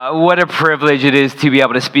What a privilege it is to be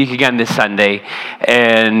able to speak again this Sunday.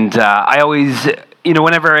 And I always,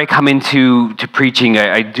 whenever I come into preaching,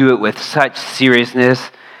 I do it with such seriousness,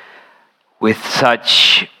 with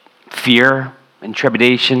such fear and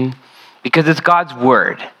trepidation, because it's God's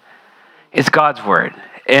word. It's God's word.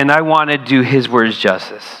 And I want to do his words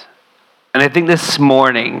justice. And I think this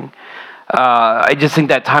morning, I just think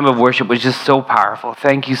that time of worship was just so powerful.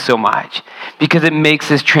 Thank you so much. Because it makes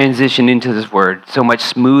this transition into this word so much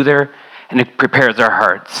smoother, and it prepares our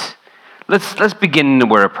hearts. Let's begin in the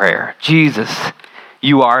word of prayer. Jesus,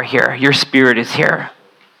 you are here. Your spirit is here.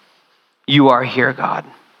 You are here, God.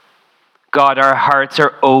 God, our hearts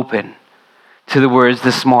are open to the words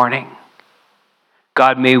this morning.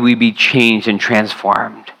 God, may we be changed and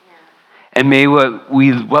transformed. And may what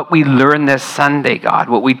we learn this Sunday, God,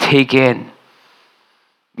 what we take in,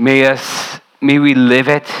 may we live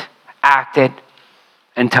it, act it,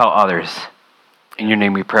 and tell others. In your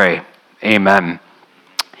name we pray. Amen.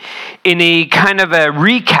 In a kind of a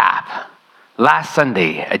recap, last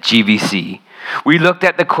Sunday at GVC, we looked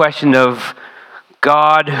at the question of,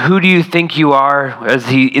 God, who do you think you are,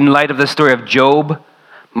 in light of the story of Job,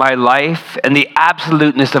 my life, and the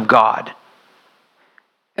absoluteness of God.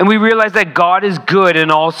 And we realize that God is good in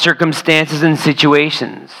all circumstances and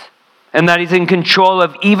situations, and that he's in control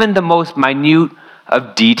of even the most minute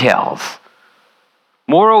of details.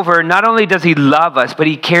 Moreover, not only does he love us, but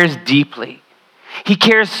he cares deeply. He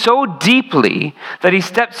cares so deeply that he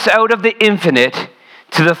steps out of the infinite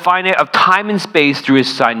to the finite of time and space through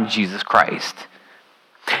his Son, Jesus Christ.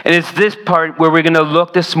 And it's this part where we're going to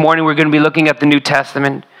look this morning. We're going to be looking at the New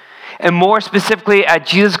Testament, and more specifically at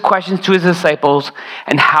Jesus' questions to his disciples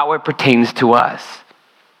and how it pertains to us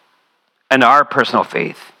and our personal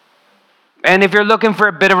faith. And if you're looking for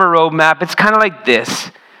a bit of a roadmap, it's kind of like this.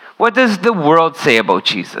 What does the world say about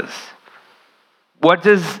Jesus? What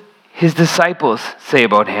does his disciples say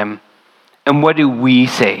about him? And what do we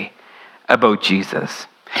say about Jesus?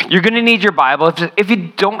 You're going to need your Bible. If you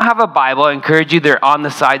don't have a Bible, I encourage you, they're on the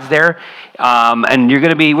sides there. And we're going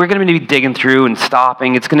to be digging through and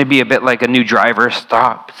stopping. It's going to be a bit like a new driver.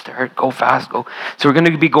 Stop, start, go fast, go. So we're going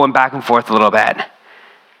to be going back and forth a little bit.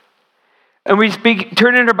 And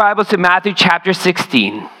turn in our Bibles to Matthew chapter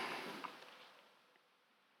 16.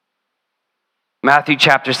 Matthew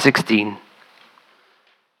chapter 16.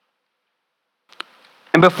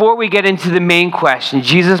 And before we get into the main question,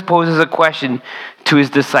 Jesus poses a question to his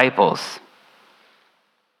disciples.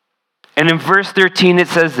 And in verse 13 it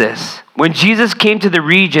says this: when Jesus came to the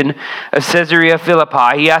region of Caesarea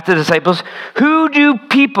Philippi, he asked the disciples, "Who do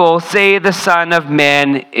people say the Son of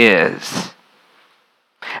Man is?"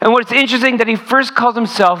 And what's interesting that he first calls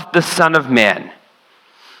himself the Son of Man.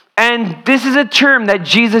 And this is a term that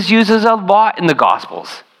Jesus uses a lot in the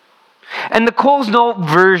Gospels. And the Coles Note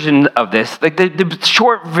version of this, like the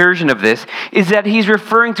short version of this, is that he's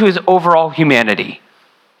referring to his overall humanity.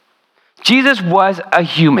 Jesus was a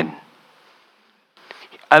human,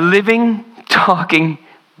 a living, talking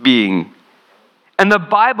being. And the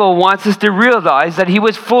Bible wants us to realize that he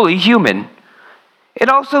was fully human. It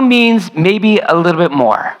also means maybe a little bit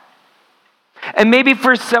more. And maybe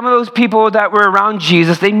for some of those people that were around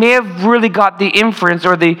Jesus, they may have really got the inference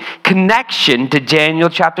or the connection to Daniel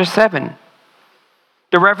chapter 7.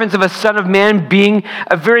 The reference of a Son of Man being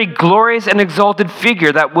a very glorious and exalted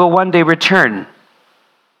figure that will one day return.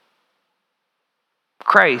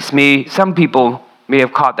 Some people may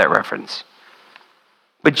have caught that reference.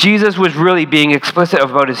 But Jesus was really being explicit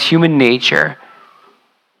about his human nature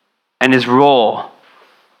and his role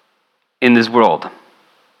in this world.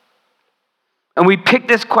 And we picked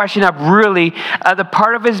this question up really at the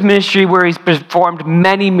part of his ministry where he's performed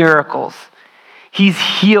many miracles. He's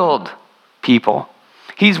healed people.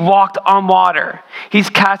 He's walked on water. He's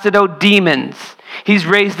casted out demons. He's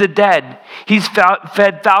raised the dead. He's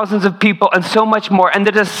fed thousands of people and so much more. And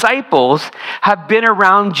the disciples have been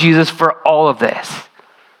around Jesus for all of this.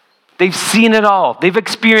 They've seen it all. They've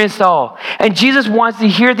experienced all. And Jesus wants to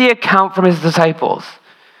hear the account from his disciples.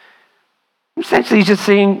 Essentially, he's just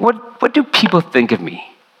saying, what do people think of me?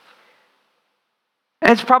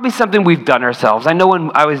 And it's probably something we've done ourselves. I know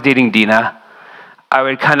when I was dating Dina, I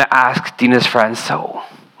would kind of ask Dina's friends, so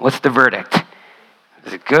what's the verdict?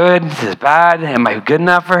 Is it good? Is it bad? Am I good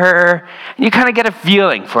enough for her? And you kind of get a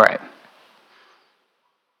feeling for it.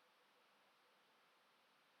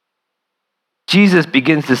 Jesus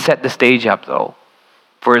begins to set the stage up, though,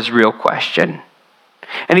 for his real question.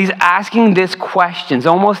 And he's asking these questions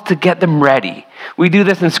almost to get them ready. We do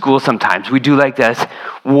this in school sometimes. We do like this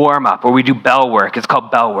warm up, or we do bell work. It's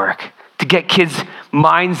called bell work, to get kids'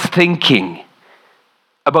 minds thinking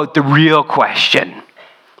about the real question.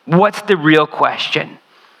 What's the real question?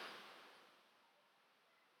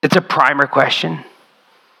 It's a primer question.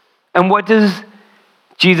 And what does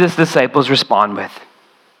Jesus' disciples respond with?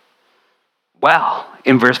 Well,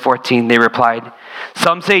 in verse 14, they replied,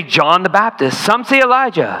 some say John the Baptist, some say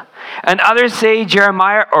Elijah, and others say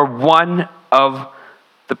Jeremiah or one of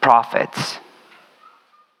the prophets.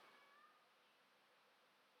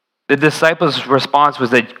 The disciples' response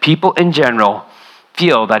was that people in general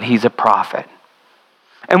feel that he's a prophet.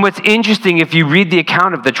 And what's interesting, if you read the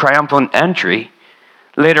account of the triumphant entry,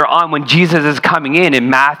 later on when Jesus is coming in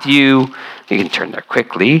Matthew, you can turn there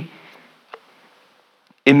quickly.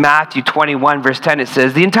 In Matthew 21, verse 10, it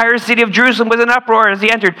says, the entire city of Jerusalem was in uproar as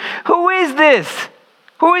he entered. Who is this?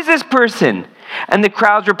 Who is this person? And the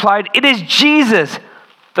crowds replied, it is Jesus,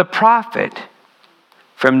 the prophet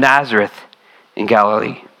from Nazareth in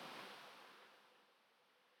Galilee.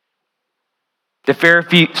 The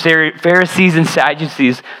Pharisees and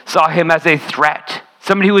Sadducees saw him as a threat,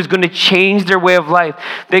 somebody who was going to change their way of life.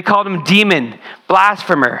 They called him demon,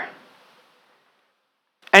 blasphemer.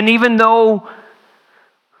 And even though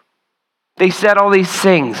they said all these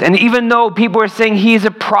things, and even though people were saying he's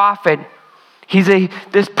a prophet, he's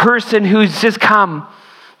this person who's just come,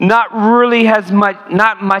 not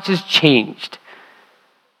much has changed.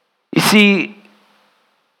 You see,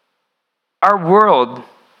 our world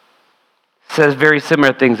says very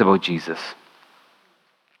similar things about Jesus.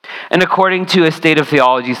 And according to a State of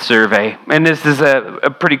Theology survey, and this is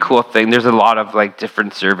a pretty cool thing, there's a lot of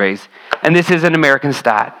different surveys, and this is an American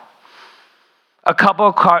stat. A couple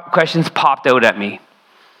of questions popped out at me.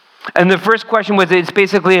 And the first question was, it's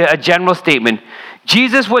basically a general statement.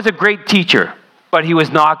 Jesus was a great teacher, but he was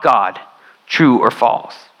not God. True or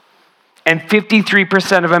false? And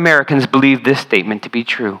 53% of Americans believe this statement to be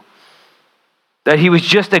true. That he was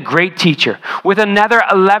just a great teacher, with another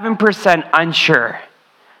 11% unsure.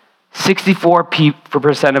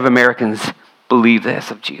 64% of Americans believe this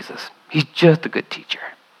of Jesus. He's just a good teacher.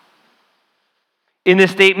 In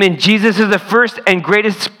this statement, Jesus is the first and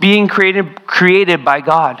greatest being created by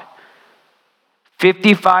God.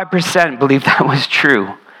 55% believe that was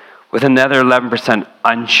true, with another 11%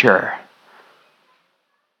 unsure.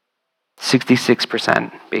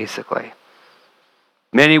 66%, basically.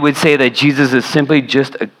 Many would say that Jesus is simply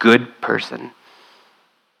just a good person.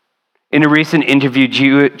 In a recent interview,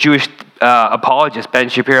 Jewish apologist Ben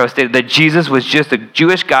Shapiro stated that Jesus was just a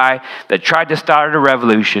Jewish guy that tried to start a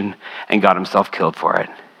revolution and got himself killed for it.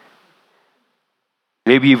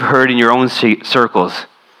 Maybe you've heard in your own circles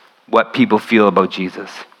what people feel about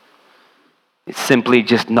Jesus. It's simply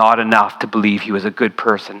just not enough to believe he was a good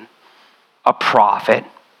person, a prophet,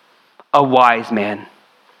 a wise man.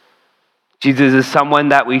 Jesus is someone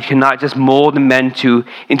that we cannot just mold and mend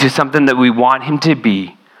into something that we want him to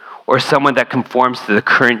be, or someone that conforms to the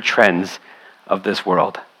current trends of this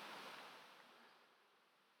world.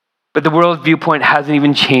 But the world's viewpoint hasn't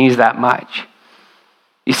even changed that much.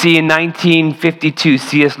 You see, in 1952,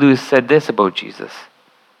 C.S. Lewis said this about Jesus,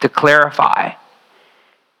 to clarify.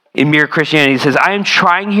 In Mere Christianity, he says, I am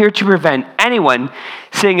trying here to prevent anyone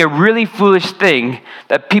saying a really foolish thing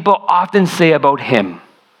that people often say about him.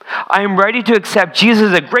 I am ready to accept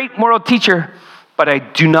Jesus as a great moral teacher, but I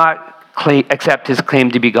do not accept his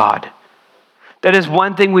claim to be God. That is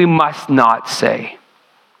one thing we must not say.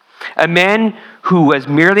 A man who was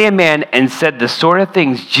merely a man and said the sort of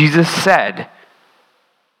things Jesus said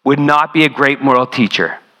would not be a great moral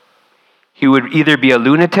teacher. He would either be a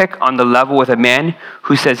lunatic on the level with a man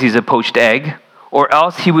who says he's a poached egg, or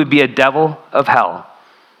else he would be a devil of hell.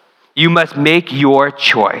 You must make your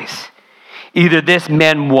choice. Either this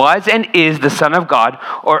man was and is the Son of God,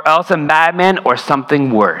 or else a madman or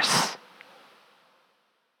something worse.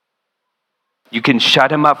 You can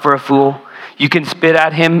shut him up for a fool, you can spit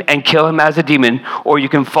at him and kill him as a demon, or you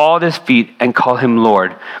can fall at his feet and call him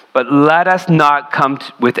Lord. But let us not come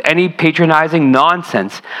with any patronizing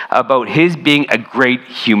nonsense about his being a great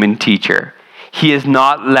human teacher. He has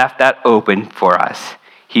not left that open for us.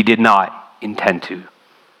 He did not intend to.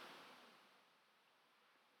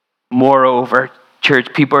 Moreover,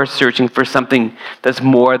 church, people are searching for something that's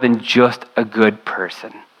more than just a good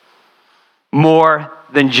person. More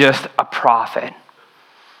than just a prophet.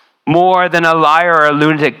 More than a liar or a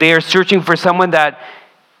lunatic. They are searching for someone that,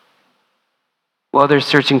 they're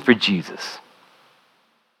searching for Jesus.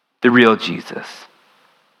 The real Jesus.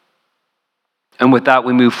 And with that,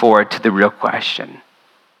 we move forward to the real question.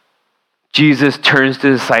 Jesus turns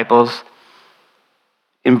to the disciples.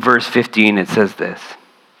 In verse 15, it says this.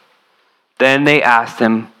 Then they asked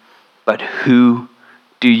him, but who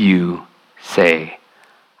do you say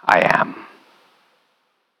I am?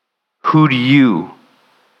 Who do you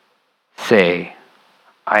say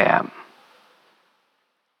I am?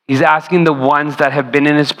 He's asking the ones that have been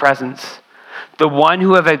in his presence, the one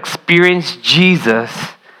who have experienced Jesus,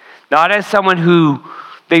 not as someone who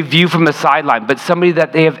they view from the sideline, but somebody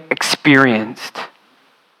that they have experienced.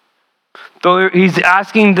 He's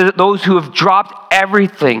asking those who have dropped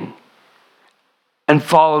everything and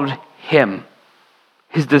followed him,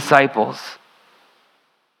 his disciples.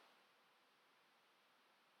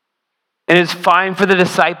 And it's fine for the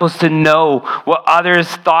disciples to know what others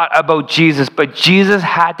thought about Jesus, but Jesus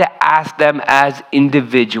had to ask them as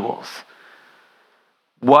individuals,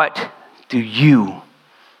 what do you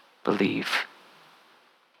believe?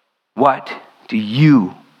 What do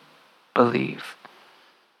you believe?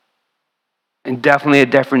 And definitely a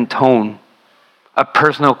different tone, a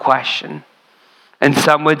personal question. And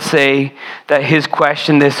some would say that his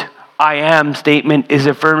question, this I am statement, is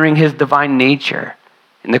affirming his divine nature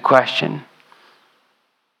in the question.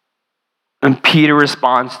 And Peter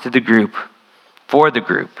responds to the group, for the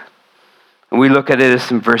group. And we look at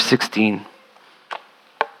it in verse 16.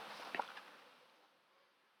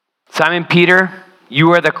 Simon Peter,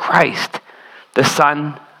 you are the Christ, the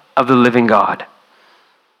Son of the living God.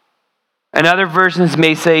 And other versions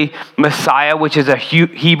may say Messiah, which is a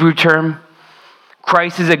Hebrew term.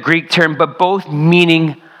 Christ is a Greek term, but both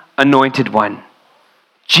meaning anointed one.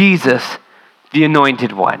 Jesus, the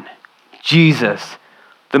anointed one. Jesus,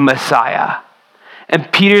 the Messiah. And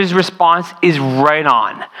Peter's response is right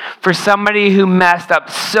on. For somebody who messed up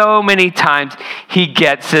so many times, he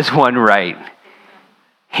gets this one right.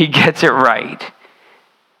 He gets it right.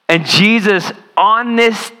 And Jesus, on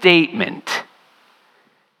this statement,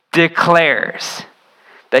 declares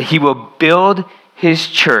that he will build his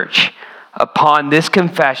church upon this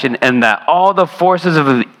confession, and that all the forces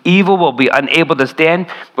of evil will be unable to stand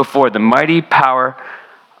before the mighty power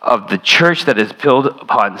of the church that is built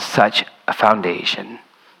upon such a foundation.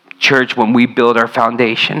 Church, when we build our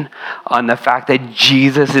foundation on the fact that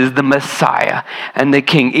Jesus is the Messiah and the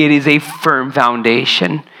King, it is a firm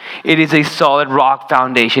foundation. It is a solid rock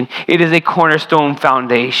foundation. It is a cornerstone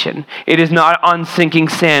foundation. It is not on sinking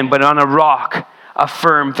sand, but on a rock, a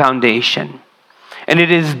firm foundation. And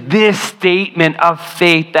it is this statement of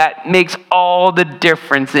faith that makes all the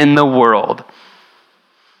difference in the world.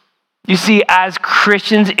 You see, as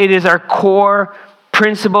Christians, it is our core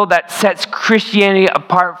principle that sets Christianity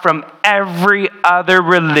apart from every other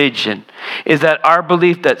religion, is that our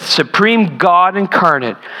belief that supreme God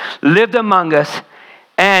incarnate lived among us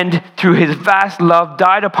and through his vast love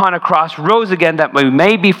died upon a cross, rose again that we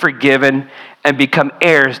may be forgiven and become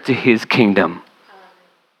heirs to his kingdom.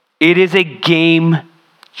 It is a game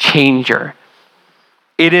changer.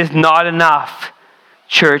 It is not enough,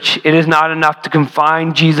 church. It is not enough to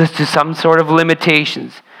confine Jesus to some sort of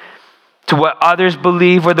limitations, to what others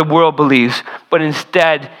believe or the world believes, but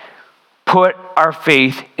instead put our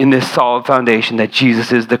faith in this solid foundation that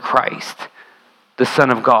Jesus is the Christ, the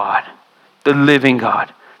Son of God, the living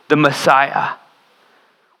God, the Messiah.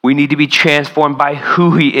 We need to be transformed by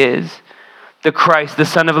who he is, the Christ, the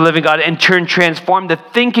Son of the living God, and transform the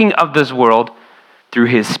thinking of this world through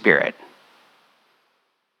his Spirit.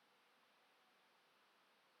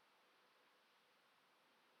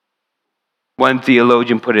 One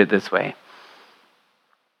theologian put it this way: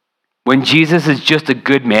 when Jesus is just a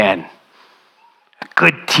good man, a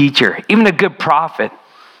good teacher, even a good prophet,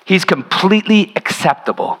 he's completely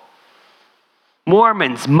acceptable.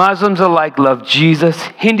 Mormons, Muslims alike love Jesus.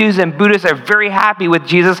 Hindus and Buddhists are very happy with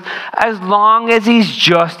Jesus as long as he's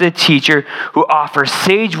just a teacher who offers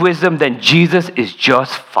sage wisdom, then Jesus is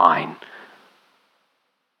just fine.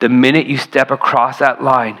 The minute you step across that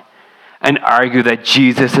line and argue that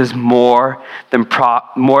Jesus is more than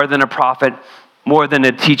a prophet, more than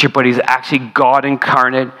a teacher, but he's actually God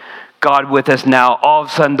incarnate, God with us now, all of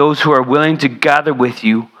a sudden those who are willing to gather with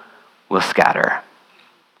you will scatter.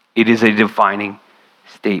 It is a defining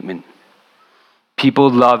statement.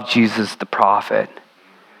 People love Jesus the prophet,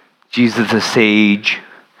 Jesus the sage,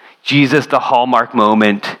 Jesus the hallmark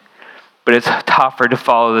moment, but it's tougher to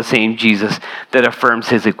follow the same Jesus that affirms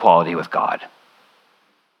his equality with God.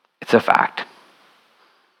 It's a fact.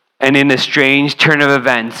 And in a strange turn of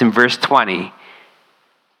events in verse 20,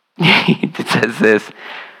 it says this,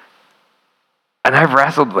 and I've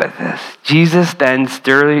wrestled with this. Jesus then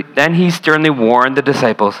he sternly warned the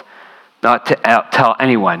disciples not to tell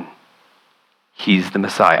anyone he's the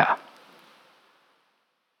Messiah.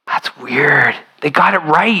 That's weird. They got it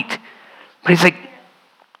right. But he's like,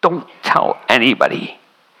 don't tell anybody.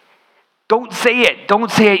 Don't say it. Don't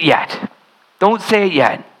say it yet. Don't say it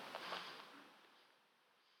yet.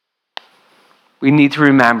 We need to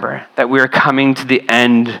remember that we are coming to the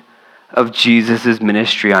end of Jesus'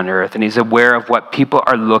 ministry on earth, and he's aware of what people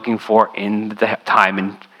are looking for in the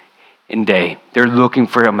time and day. They're looking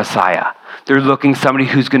for a Messiah. They're looking somebody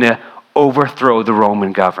who's going to overthrow the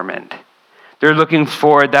Roman government. They're looking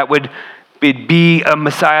for that would be a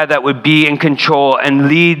Messiah that would be in control and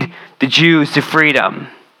lead the Jews to freedom.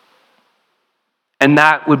 And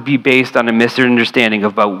that would be based on a misunderstanding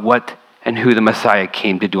about what and who the Messiah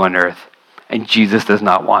came to do on earth. And Jesus does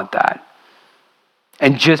not want that.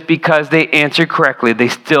 And just because they answer correctly, they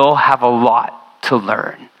still have a lot to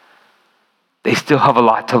learn. They still have a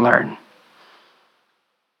lot to learn.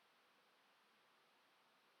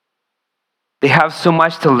 They have so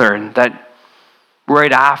much to learn that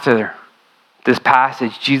right after this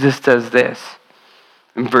passage, Jesus does this.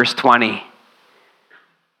 In verse 20, he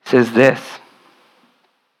says this.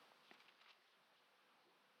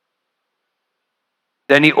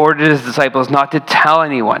 Then he ordered his disciples not to tell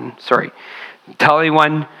anyone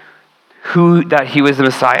who that he was the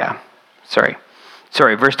Messiah.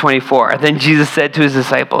 Verse 24. Then Jesus said to his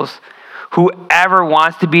disciples, whoever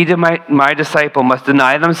wants to be my disciple must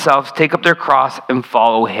deny themselves, take up their cross, and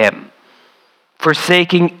follow him.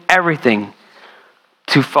 Forsaking everything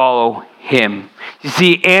to follow him. You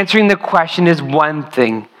see, answering the question is one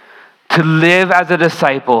thing. To live as a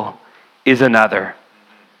disciple is another.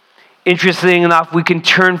 Interesting enough, we can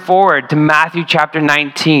turn forward to Matthew chapter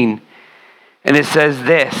 19. And it says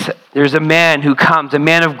this. There's a man who comes, a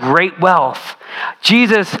man of great wealth.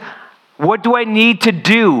 Jesus, what do I need to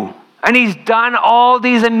do? And he's done all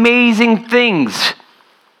these amazing things.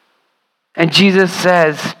 And Jesus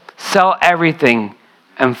says, sell everything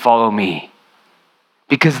and follow me.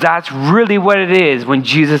 Because that's really what it is when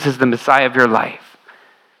Jesus is the Messiah of your life.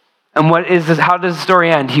 And what is this? How does the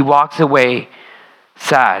story end? He walks away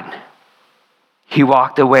sad. He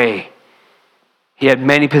walked away. He had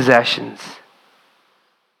many possessions.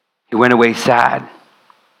 He went away sad.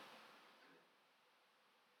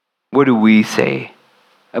 What do we say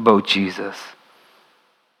about Jesus?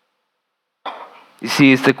 You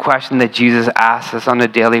see, it's the question that Jesus asks us on a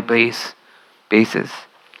daily basis.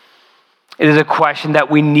 It is a question that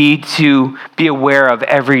we need to be aware of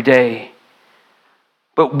every day.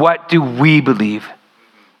 But what do we believe?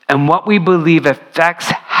 And what we believe affects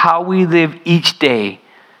how we live each day.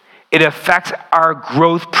 It affects our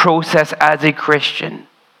growth process as a Christian.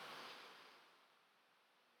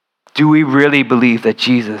 Do we really believe that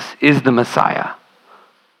Jesus is the Messiah?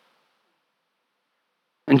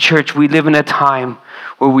 In church, we live in a time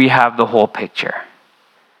where we have the whole picture.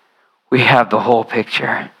 We have the whole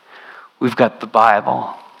picture. We've got the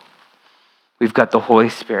Bible. We've got the Holy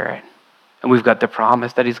Spirit. And we've got the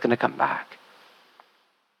promise that he's going to come back.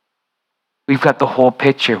 We've got the whole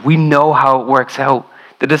picture. We know how it works out.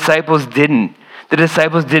 The disciples didn't. The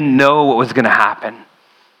disciples didn't know what was going to happen.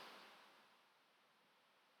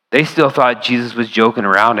 They still thought Jesus was joking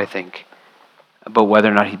around, I think, about whether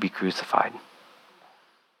or not he'd be crucified.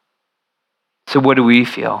 So what do we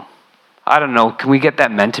feel? I don't know. Can we get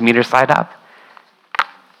that Mentimeter slide up?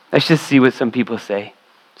 Let's just see what some people said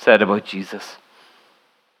about Jesus.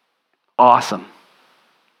 Awesome.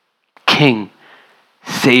 King,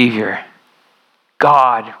 Savior,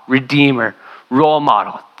 God, Redeemer, role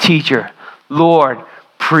model, teacher, Lord,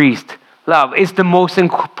 priest, love. It's the most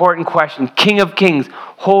important question. King of kings,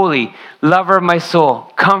 holy, lover of my soul,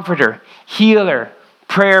 comforter, healer,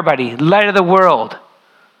 prayer buddy, light of the world.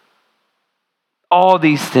 All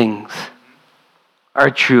these things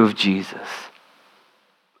are true of Jesus.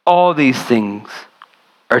 All these things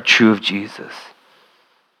are true of Jesus.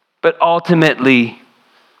 But ultimately,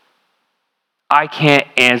 I can't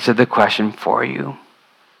answer the question for you.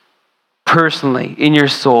 Personally, in your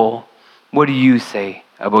soul, what do you say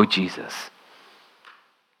about Jesus?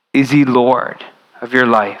 Is he Lord of your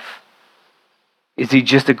life? Is he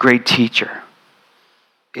just a great teacher?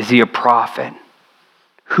 Is he a prophet?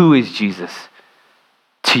 Who is Jesus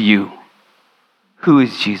to you? Who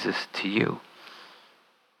is Jesus to you?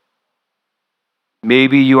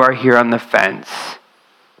 Maybe you are here on the fence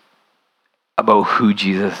about who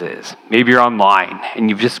Jesus is. Maybe you're online and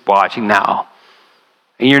you're just watching now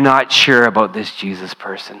and you're not sure about this Jesus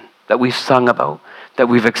person that we've sung about, that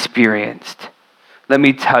we've experienced. Let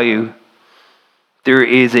me tell you, there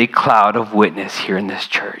is a cloud of witness here in this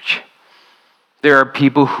church. There are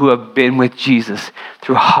people who have been with Jesus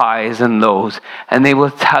through highs and lows, and they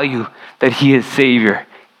will tell you that he is Savior,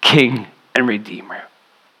 King, and Redeemer.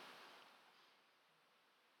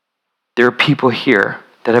 There are people here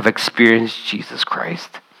that have experienced Jesus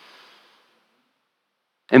Christ.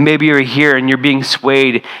 And maybe you're here and you're being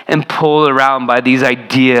swayed and pulled around by these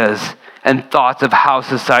ideas and thoughts of how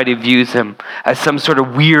society views him as some sort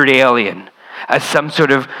of weird alien, as some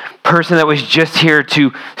sort of person that was just here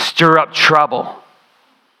to stir up trouble.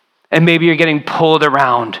 And maybe you're getting pulled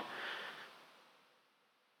around,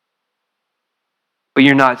 but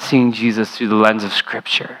you're not seeing Jesus through the lens of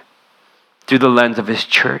Scripture, through the lens of his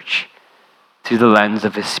church, through the lens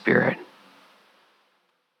of his Spirit.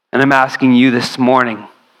 And I'm asking you this morning,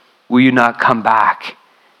 will you not come back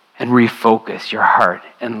and refocus your heart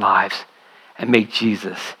and lives and make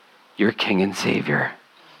Jesus your King and Savior?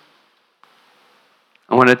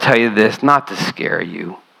 I want to tell you this, not to scare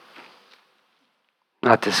you,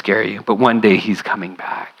 but one day he's coming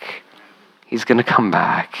back. He's going to come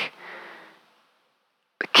back.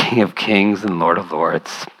 The King of Kings and Lord of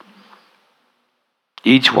Lords.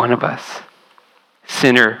 Each one of us,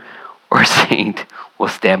 sinner or saint, will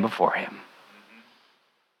stand before him.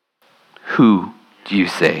 Who do you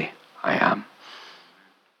say I am?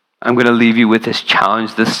 I'm going to leave you with this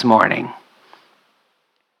challenge this morning.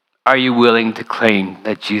 Are you willing to claim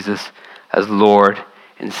that Jesus as Lord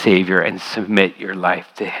and Savior and submit your life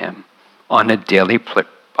to him on a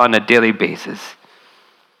daily basis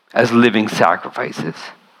as living sacrifices?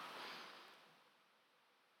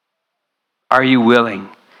 Are you willing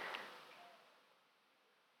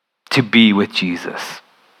to be with Jesus?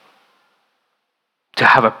 To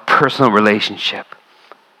have a personal relationship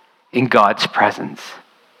in God's presence?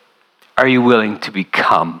 Are you willing to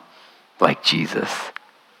become like Jesus?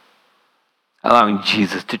 Allowing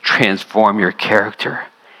Jesus to transform your character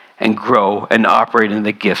and grow and operate in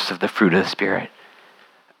the gifts of the fruit of the Spirit?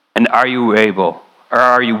 And are you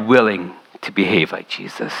willing to behave like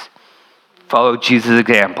Jesus? Follow Jesus'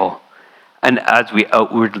 example, and as we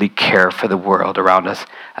outwardly care for the world around us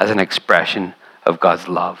as an expression of God's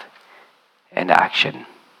love and action.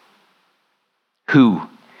 Who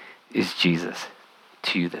is Jesus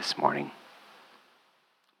to you this morning?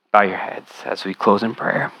 Bow your heads as we close in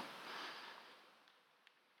prayer.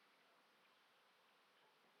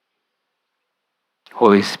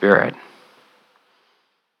 Holy Spirit,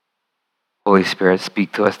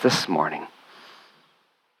 speak to us this morning.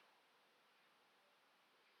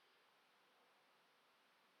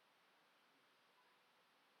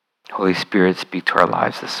 Holy Spirit, speak to our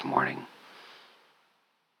lives this morning.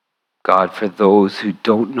 God, for those who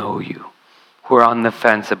don't know you, who are on the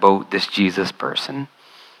fence about this Jesus person,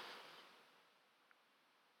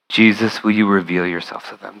 Jesus, will you reveal yourself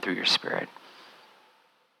to them through your Spirit?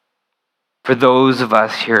 For those of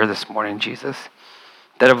us here this morning, Jesus,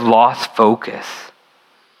 that have lost focus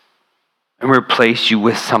and replaced you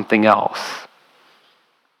with something else,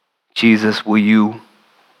 Jesus, will you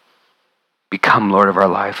become Lord of our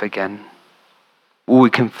life again? Will we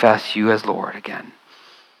confess you as Lord again?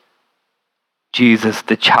 Jesus,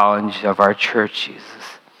 the challenge of our church,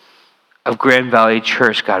 Jesus, of Grand Valley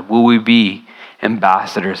Church, God, will we be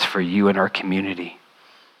ambassadors for you in our community,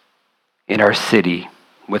 in our city,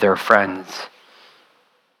 with our friends,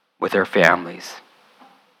 with our families?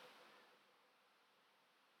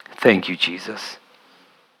 Thank you, Jesus.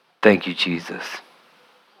 Thank you, Jesus.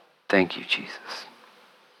 Thank you, Jesus.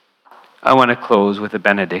 I want to close with a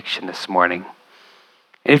benediction this morning.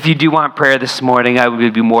 If you do want prayer this morning, I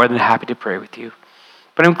would be more than happy to pray with you.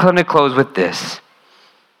 But I'm going to close with this.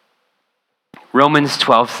 Romans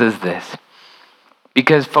 12 says this.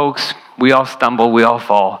 Because, folks, we all stumble, we all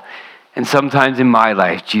fall. And sometimes in my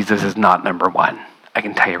life, Jesus is not number one. I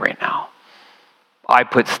can tell you right now. I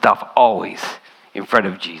put stuff always in front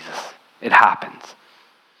of Jesus. It happens.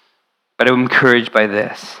 But I'm encouraged by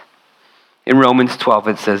this. In Romans 12,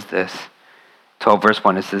 it says this. 12 verse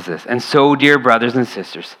 1, it says this. And so, dear brothers and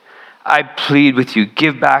sisters, I plead with you,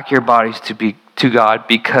 give back your bodies to God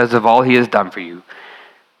because of all he has done for you.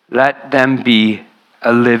 Let them be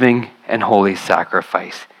a living and holy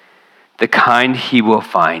sacrifice, the kind he will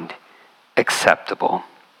find acceptable.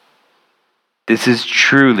 This is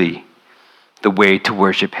truly the way to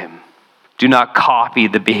worship him. Do not copy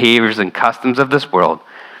the behaviors and customs of this world,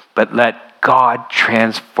 but let God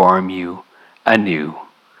transform you anew.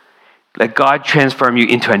 Let God transform you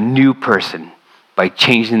into a new person by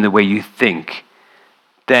changing the way you think.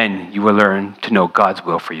 Then you will learn to know God's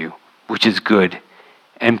will for you, which is good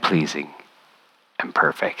and pleasing and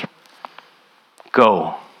perfect.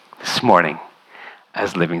 Go this morning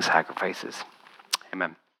as living sacrifices.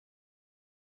 Amen.